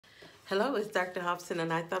Hello, it's Dr. Hopson,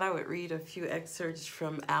 and I thought I would read a few excerpts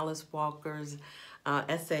from Alice Walker's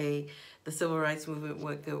essay, The Civil Rights Movement,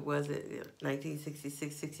 What Good Was It?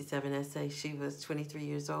 1966-67 essay. She was 23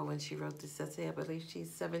 years old when she wrote this essay. I believe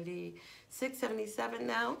she's 76, 77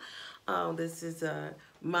 now. This is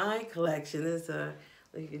my collection.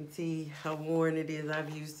 You can see how worn it is.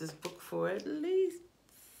 I've used this book for at least,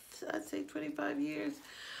 I'd say, 25 years.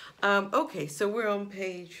 Okay, so we're on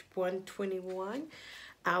page 121.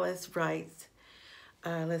 Alice writes,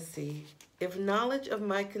 let's see, if knowledge of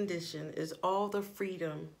my condition is all the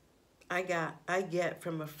freedom I get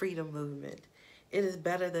from a freedom movement, it is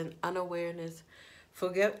better than unawareness,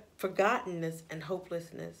 forgottenness, and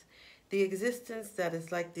hopelessness, the existence that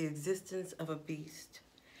is like the existence of a beast.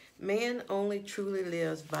 Man only truly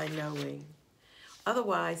lives by knowing.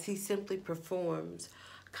 Otherwise, he simply performs,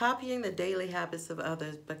 copying the daily habits of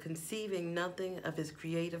others, but conceiving nothing of his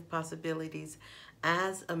creative possibilities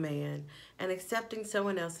as a man and accepting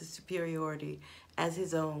someone else's superiority as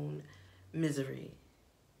his own misery.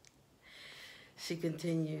 She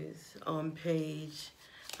continues on page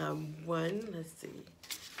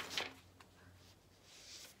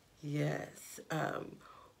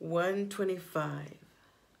 125.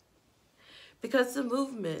 Because of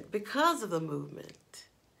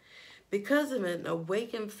an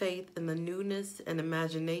awakened faith in the newness and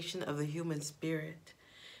imagination of the human spirit,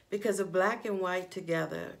 because of black and white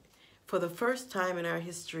together for the first time in our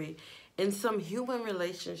history in some human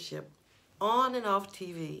relationship on and off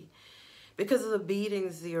TV, because of the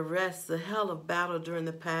beatings, the arrests, the hell of battle during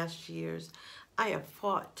the past years, I have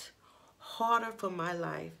fought harder for my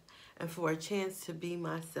life and for a chance to be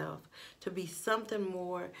myself, to be something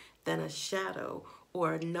more than a shadow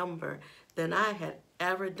or a number than I had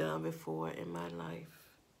ever done before in my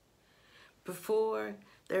life. Before,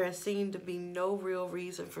 there has seemed to be no real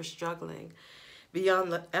reason for struggling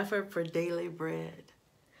beyond the effort for daily bread.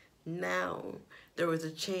 Now, there was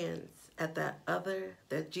a chance at that other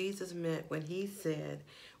that Jesus meant when he said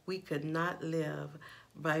we could not live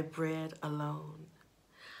by bread alone.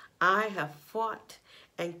 I have fought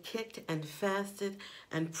and kicked and fasted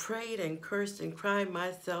and prayed and cursed and cried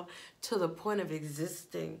myself to the point of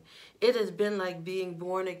existing. It has been like being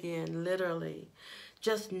born again, literally.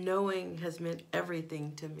 Just knowing has meant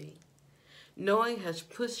everything to me. Knowing has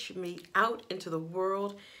pushed me out into the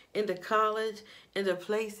world, into college, into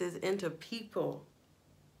places, into people.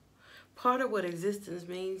 Part of what existence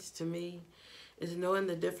means to me is knowing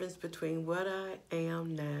the difference between what I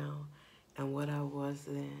am now and what I was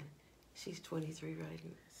then. She's 23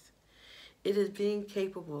 writing this. It is being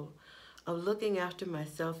capable of looking after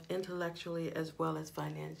myself intellectually as well as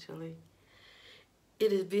financially.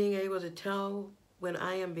 It is being able to tell when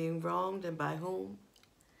I am being wronged and by whom.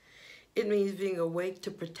 It means being awake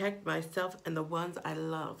to protect myself and the ones I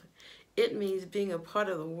love. It means being a part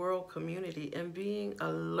of the world community and being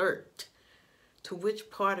alert to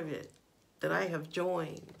which part of it that I have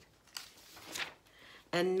joined,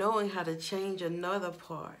 and knowing how to change another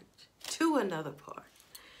part to another part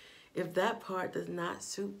if that part does not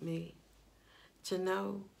suit me. To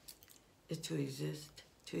know is to exist.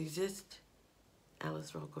 To exist,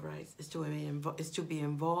 Alice Walker writes, is to be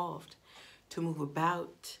involved, to move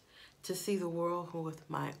about, to see the world with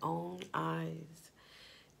my own eyes.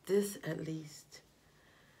 This, at least,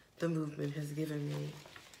 the movement has given me.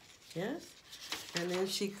 Yes? And then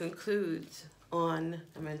she concludes on,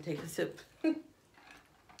 I'm going to take a sip. My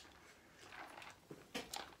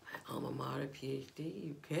alma mater,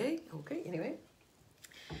 PhD, okay, anyway.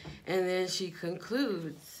 And then she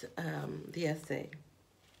concludes the essay.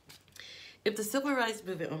 If the Civil Rights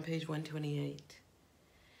Movement on page 128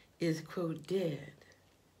 is, quote, dead,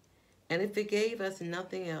 and if it gave us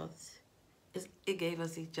nothing else, it gave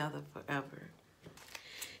us each other forever.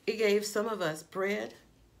 It gave some of us bread,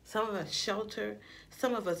 some of us shelter,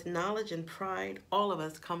 some of us knowledge and pride, all of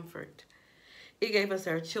us comfort. It gave us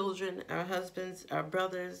our children, our husbands, our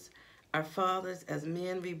brothers, our fathers as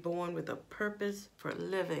men reborn with a purpose for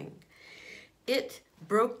living. It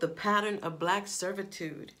broke the pattern of black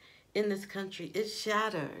servitude in this country. It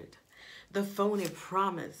shattered the phony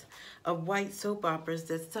promise of white soap operas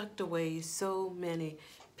that sucked away so many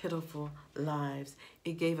pitiful lives.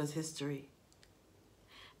 It gave us history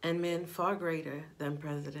and men far greater than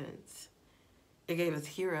presidents. It gave us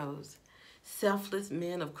heroes, selfless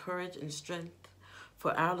men of courage and strength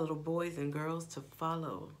for our little boys and girls to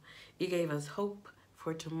follow. It gave us hope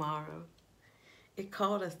for tomorrow. It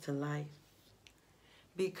called us to life.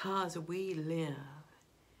 Because we live,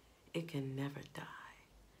 it can never die.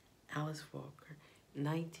 Alice Walker,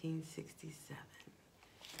 1967.